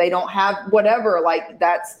 if they don't have whatever,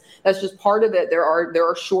 that's just part of it. There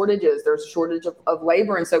are shortages. There's a shortage of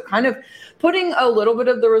labor. And so kind of putting a little bit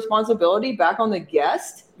of the responsibility back on the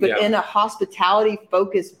guest, but in a hospitality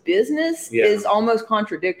focused business is almost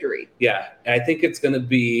contradictory. Yeah. I think it's going to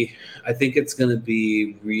be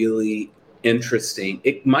really interesting.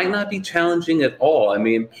 It might not be challenging at all. I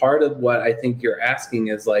mean, part of what I think you're asking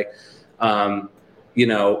is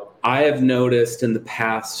I have noticed in the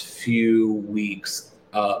past few weeks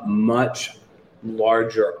much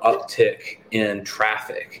larger uptick in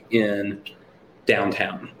traffic in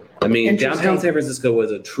downtown. I mean, downtown San Francisco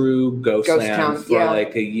was a true ghost land for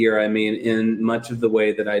a year. I mean, in much of the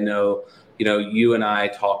way that I know, you and I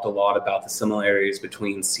talked a lot about the similarities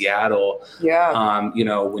between Seattle. Yeah.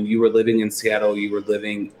 When you were living in Seattle, you were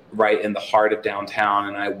living right in the heart of downtown,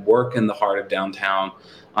 and I work in the heart of downtown.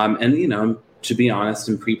 To be honest,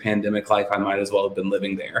 in pre-pandemic life, I might as well have been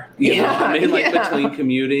living there. Between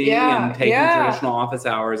commuting and taking traditional office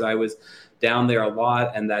hours, I was down there a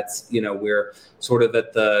lot. And that's, we're sort of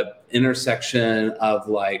at the intersection of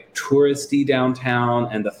touristy downtown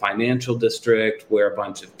and the financial district, where a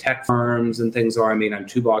bunch of tech firms and things are. I mean, I'm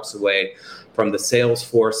 2 blocks away from the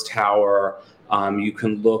Salesforce Tower. You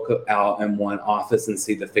can look out in one office and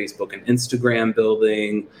see the Facebook and Instagram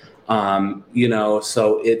building.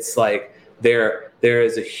 So it's like there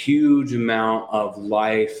is a huge amount of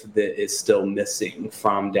life that is still missing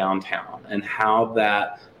from downtown, and how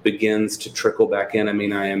that begins to trickle back in. I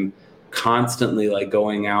mean, I am constantly like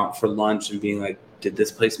going out for lunch and being like, did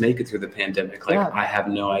this place make it through the pandemic? Like, I have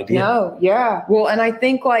no idea. No, yeah. Well, and I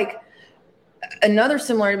think like another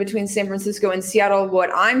similarity between San Francisco and Seattle,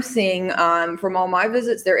 what I'm seeing from all my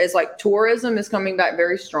visits, there is like tourism is coming back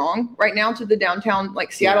very strong right now to the downtown,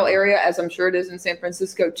 like Seattle area, as I'm sure it is in San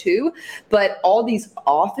Francisco too. But all these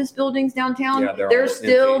office buildings downtown, they're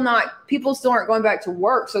still not, people still aren't going back to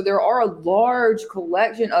work. So there are a large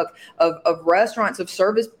collection of restaurants, of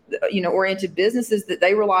service, oriented businesses that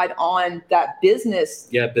they relied on that business.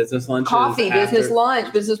 Yeah, business lunches. Coffee, business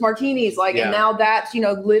lunch, business martinis. And now that's,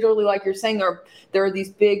 literally like you're saying, there are these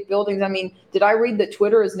big buildings. I mean, did I read that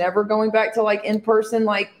Twitter is never going back to like in person?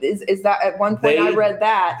 Like, is that at one point I read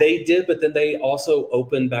that they did, but then they also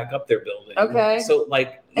opened back up their building. Okay. So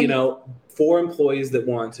like, for employees that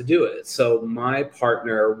want to do it. So my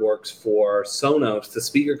partner works for Sonos, the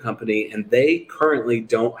speaker company, and they currently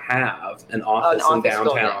don't have an office in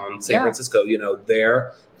downtown San Francisco.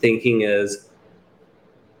 Their thinking is,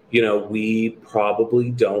 we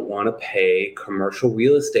probably don't want to pay commercial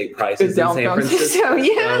real estate prices in San Francisco.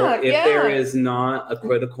 If there is not a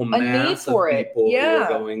critical mass of people who are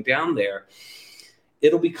going down there,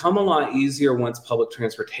 it'll become a lot easier once public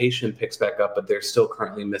transportation picks back up, but they're still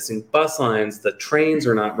currently missing bus lines. The trains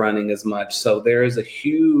are not running as much. So there is a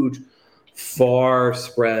huge, far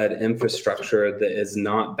spread infrastructure that is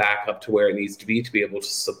not back up to where it needs to be able to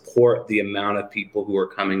support the amount of people who are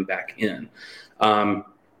coming back in.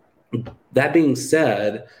 That being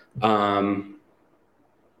said,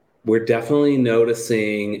 we're definitely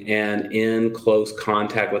noticing and in close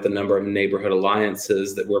contact with a number of neighborhood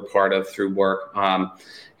alliances that we're part of through work.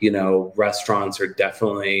 Restaurants are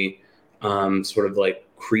definitely sort of like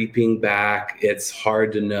creeping back. It's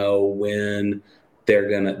hard to know when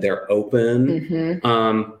they're open.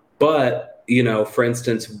 Mm-hmm. But for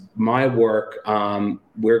instance, my work,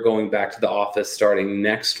 we're going back to the office starting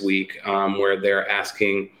next week, where they're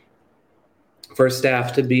asking for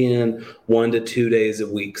staff to be in 1 to 2 days a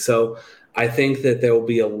week. So I think that there will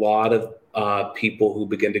be a lot of people who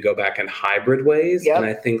begin to go back in hybrid ways. Yep. And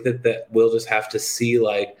I think that we'll just have to see,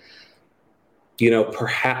 like,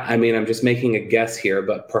 perhaps, I mean, I'm just making a guess here,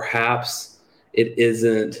 but perhaps it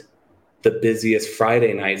isn't the busiest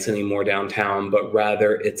Friday nights anymore downtown, but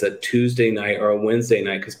rather it's a Tuesday night or a Wednesday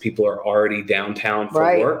night because people are already downtown for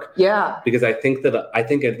work. Yeah. Because I think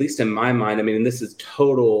at least in my mind, I mean, and this is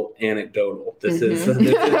total anecdotal. This is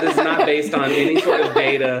not based on any sort of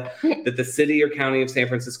data that the city or county of San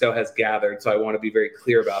Francisco has gathered. So I want to be very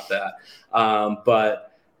clear about that.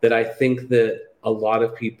 But that I think that a lot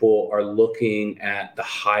of people are looking at the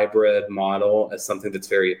hybrid model as something that's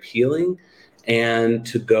very appealing, and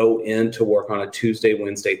to go into work on a Tuesday,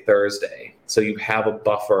 Wednesday, Thursday. So you have a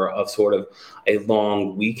buffer of sort of a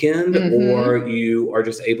long weekend, or you are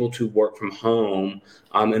just able to work from home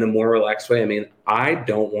in a more relaxed way. I mean, I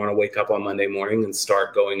don't want to wake up on Monday morning and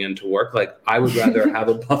start going into work. Like, I would rather have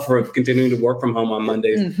a buffer of continuing to work from home on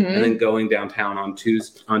Mondays and then going downtown on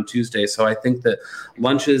Tuesday. So I think that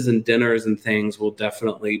lunches and dinners and things will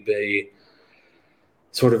definitely be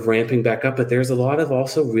sort of ramping back up, but there's a lot of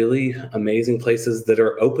also really amazing places that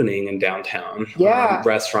are opening in downtown.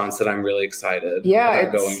 Restaurants that I'm really excited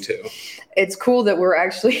about going to. It's cool that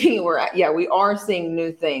we are seeing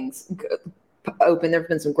new things open. There've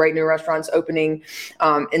been some great new restaurants opening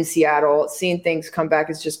in Seattle. Seeing things come back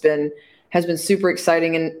has been super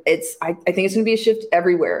exciting, and I think it's going to be a shift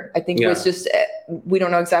everywhere. I think it's just, we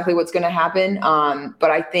don't know exactly what's going to happen,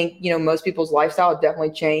 but I think most people's lifestyle have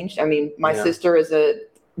definitely changed. I mean, my sister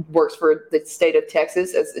works for the state of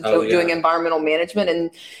Texas as doing environmental management, and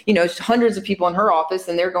hundreds of people in her office,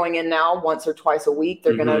 and they're going in now once or twice a week.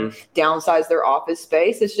 They're going to downsize their office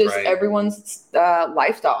space. It's just everyone's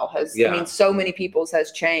lifestyle has. I mean, so many people's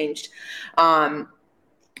has changed.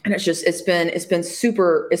 And it's been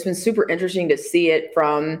super interesting to see it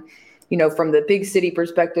from the big city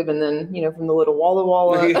perspective, and then, from the little Walla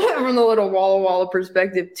Walla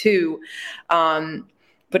perspective too.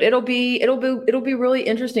 But it'll be really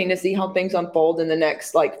interesting to see how things unfold in the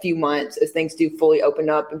next few months as things do fully open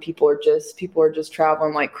up and people are just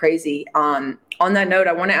traveling like crazy. On that note,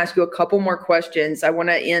 I want to ask you a couple more questions. I want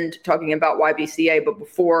to end talking about YBCA, but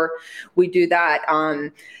before we do that,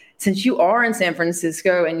 since you are in San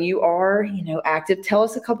Francisco and you are, active, tell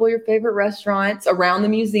us a couple of your favorite restaurants around the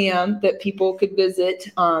museum that people could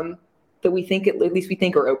visit, that we think, at least we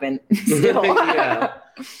think, are open still.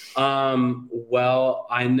 Well,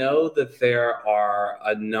 I know that there are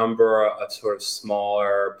a number of sort of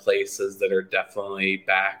smaller places that are definitely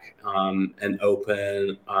back and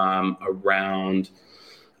open around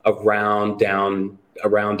downtown.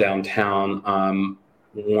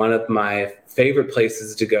 One of my favorite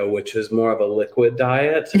places to go, which is more of a liquid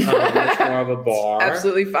diet, it's more of a bar.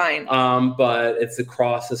 Absolutely fine. But it's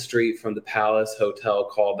across the street from the Palace Hotel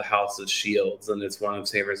called the House of Shields, and it's one of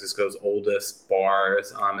San Francisco's oldest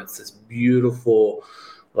bars. It's this beautiful,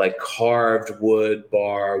 like carved wood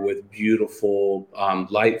bar with beautiful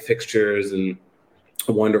light fixtures and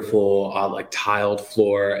a wonderful like tiled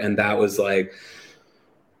floor, and that was like.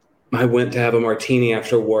 I went to have a martini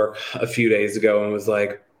after work a few days ago and was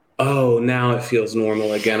like, oh, now it feels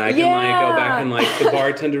normal again. I can like go back and like the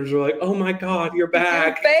bartenders were like, oh my God, you're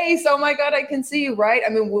back. Your face. Oh my God, I can see you, right? I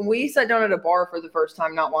mean, when we sat down at a bar for the first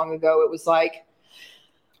time not long ago, it was like,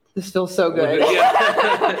 this feels so good.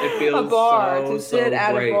 Yeah, it feels a bar, so, to sit so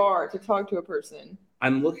at great. a bar, to talk to a person.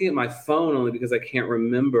 I'm looking at my phone only because I can't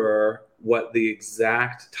remember what the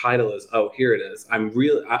exact title is. Oh, here it is.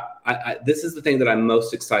 This is the thing that I'm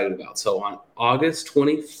most excited about. So on August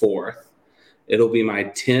 24th, it'll be my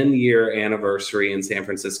 10-year anniversary in San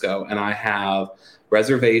Francisco, and I have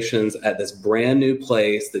reservations at this brand new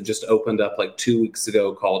place that just opened up like 2 weeks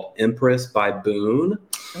ago called Empress by Buena.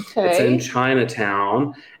 Okay. It's in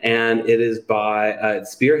Chinatown, and it is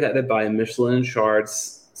it's spearheaded by a Michelin-starred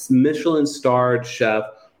chef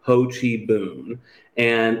Ho Chi Boon,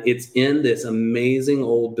 and it's in this amazing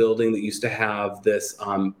old building that used to have this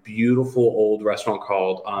beautiful old restaurant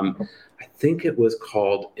called I think it was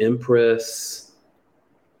called Empress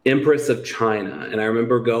of China. And I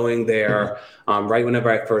remember going there right whenever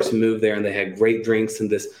I first moved there, and they had great drinks. And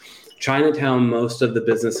this Chinatown, most of the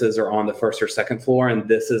businesses are on the first or second floor, and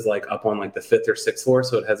this is like up on like the fifth or sixth floor.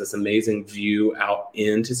 So it has this amazing view out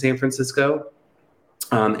into San Francisco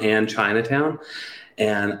and Chinatown.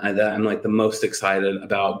 And I'm like the most excited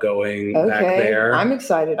about going back there. I'm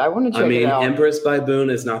excited. I want to check it out. Empress by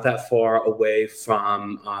Buena is not that far away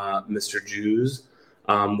from Mr. Jew's,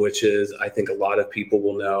 which is, I think a lot of people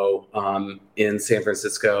will know in San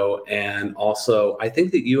Francisco. And also, I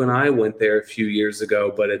think that you and I went there a few years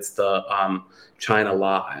ago, but it's the China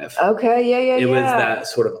Live. Okay, yeah. It was that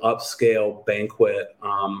sort of upscale banquet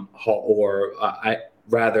hall, or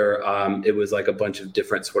it was like a bunch of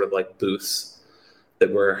different sort of like booths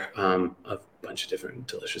that were a bunch of different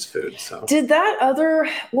delicious food. So did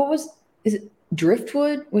is it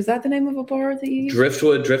Driftwood? Was that the name of a bar that you used?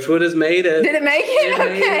 Driftwood has made it. Did it make it?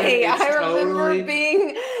 Okay. I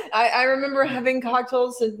Totally... remember having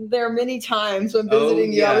cocktails there many times when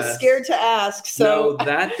visiting you. I was scared to ask. So no,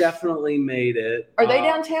 that definitely made it. Are they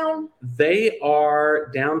downtown? They are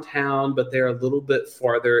downtown, but they're a little bit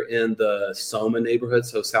farther in the Soma neighborhood,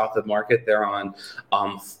 so south of Market. They're on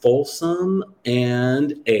Folsom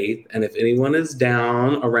and 8th. And if anyone is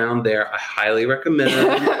down around there, I highly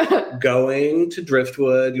recommend going to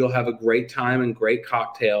Driftwood. You'll have a great time and great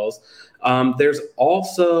cocktails. There's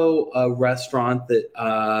also a restaurant that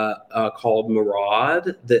called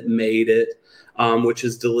Murad that made it, which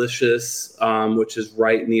is delicious, which is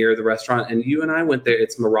right near the restaurant. And you and I went there.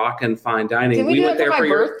 It's Moroccan fine dining. Did we went there for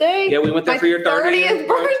your birthday? Yeah, we went there for your 30th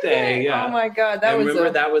birthday. Yeah. Oh my God,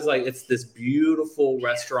 that was like, it's this beautiful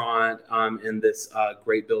restaurant in this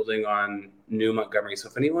great building on New Montgomery. So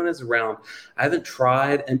if anyone is around, I haven't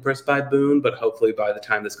tried Empress by Buena, but hopefully by the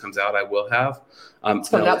time this comes out, I will have. It's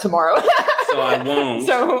coming out tomorrow. So I won't.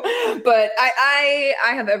 But I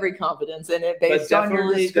have every confidence in it based on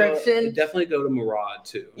your description. Definitely go to Murad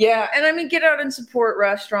too. Yeah, and I mean, get out and support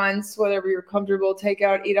restaurants, whatever you're comfortable. Take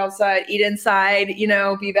out, eat outside, eat inside.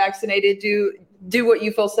 Be vaccinated. Do what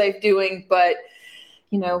you feel safe doing, but.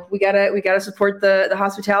 We gotta support the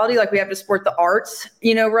hospitality, like we have to support the arts,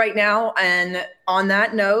 right now. And on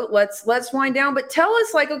that note, let's wind down. But tell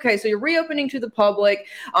us, okay, so you're reopening to the public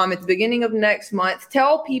at the beginning of next month.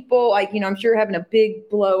 Tell people, I'm sure you're having a big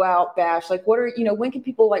blowout bash. When can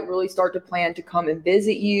people really start to plan to come and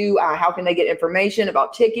visit you? How can they get information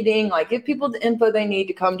about ticketing? Give people the info they need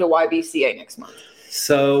to come to YBCA next month.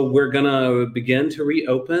 So we're going to begin to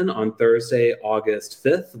reopen on Thursday, August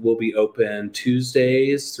 5th. We'll be open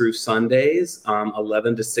Tuesdays through Sundays,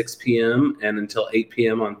 11 to 6 p.m. and until 8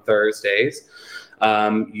 p.m. on Thursdays.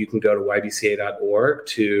 You can go to ybca.org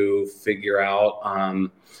to figure out,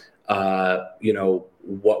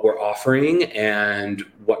 what we're offering and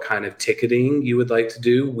what kind of ticketing you would like to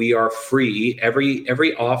do. We are free. Everything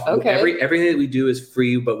that we do is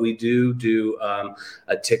free, but we do a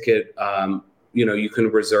ticket you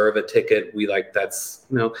can reserve a ticket. That's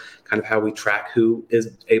kind of how we track who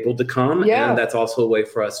is able to come. Yeah. And that's also a way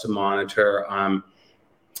for us to monitor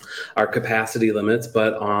our capacity limits.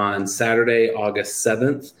 But on Saturday, August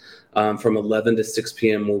 7th, from 11 to 6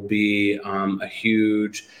 p.m. will be a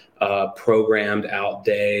huge programmed out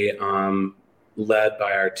day led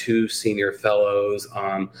by our 2 senior fellows,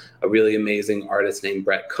 a really amazing artist named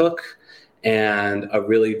Brett Cook, and a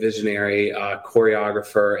really visionary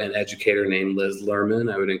choreographer and educator named Liz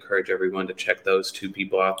Lerman. I would encourage everyone to check those 2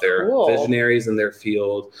 people out. They're visionaries in their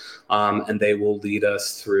field, and they will lead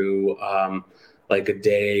us through a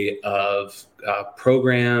day of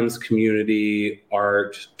programs, community,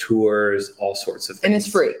 art, tours, all sorts of things. And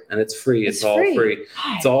it's free. It's all free.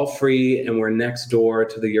 It's all free, and we're next door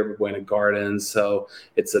to the Yerba Buena Gardens. So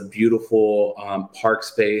it's a beautiful park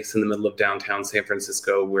space in the middle of downtown San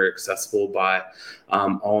Francisco. We're accessible by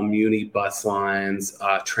all Muni bus lines,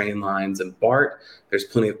 train lines, and BART. There's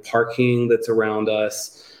plenty of parking that's around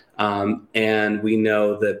us. And we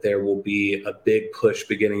know that there will be a big push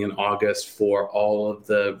beginning in August for all of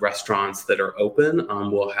the restaurants that are open.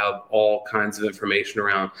 We'll have all kinds of information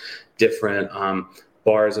around different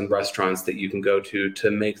bars and restaurants that you can go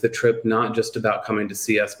to make the trip not just about coming to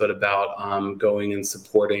see us, but about going and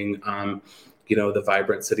supporting, the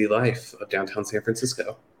vibrant city life of downtown San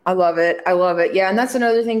Francisco. I love it. Yeah. And that's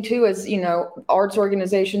another thing too, is, arts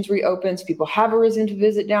organizations reopens, people have a reason to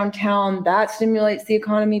visit downtown. That stimulates the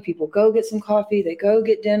economy. People go get some coffee, they go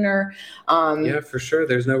get dinner. Yeah, for sure.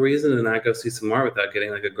 There's no reason to not go see some art without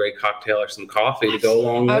getting a great cocktail or some coffee to go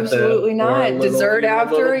along with it. Absolutely not. Dessert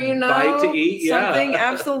after, bite to eat. Yeah. Something.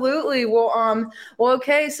 Absolutely. Well,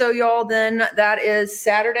 okay. So y'all, then that is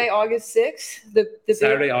Saturday, August 6th.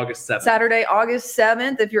 Saturday, August 7th. Saturday, August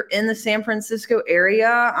 7th. If you're in the San Francisco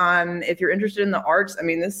area, if you're interested in the arts,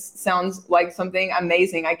 this sounds like something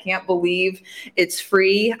amazing. I can't believe it's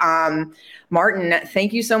free. Martin,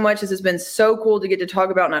 thank you so much. This has been so cool to get to talk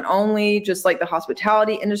about not only just the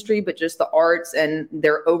hospitality industry, but just the arts and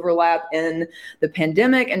their overlap in the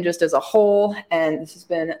pandemic and just as a whole. And this has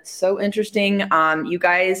been so interesting. You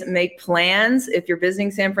guys make plans. If you're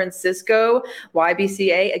visiting San Francisco,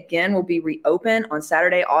 YBCA again will be reopened on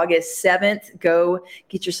Saturday, August 7th. Go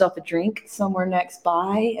get yourself a drink somewhere next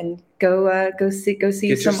by and go see Get some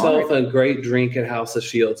yourself art. a great drink at House of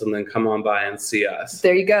Shields and then come on by and see us.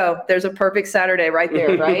 There you go. There's a perfect Saturday right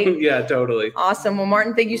there, right? Yeah, totally. Awesome. Well,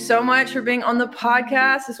 Martin, thank you so much for being on the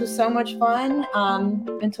podcast. This was so much fun.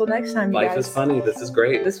 Until next time, you guys. Life is funny. This is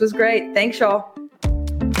great. This was great. Thanks, y'all.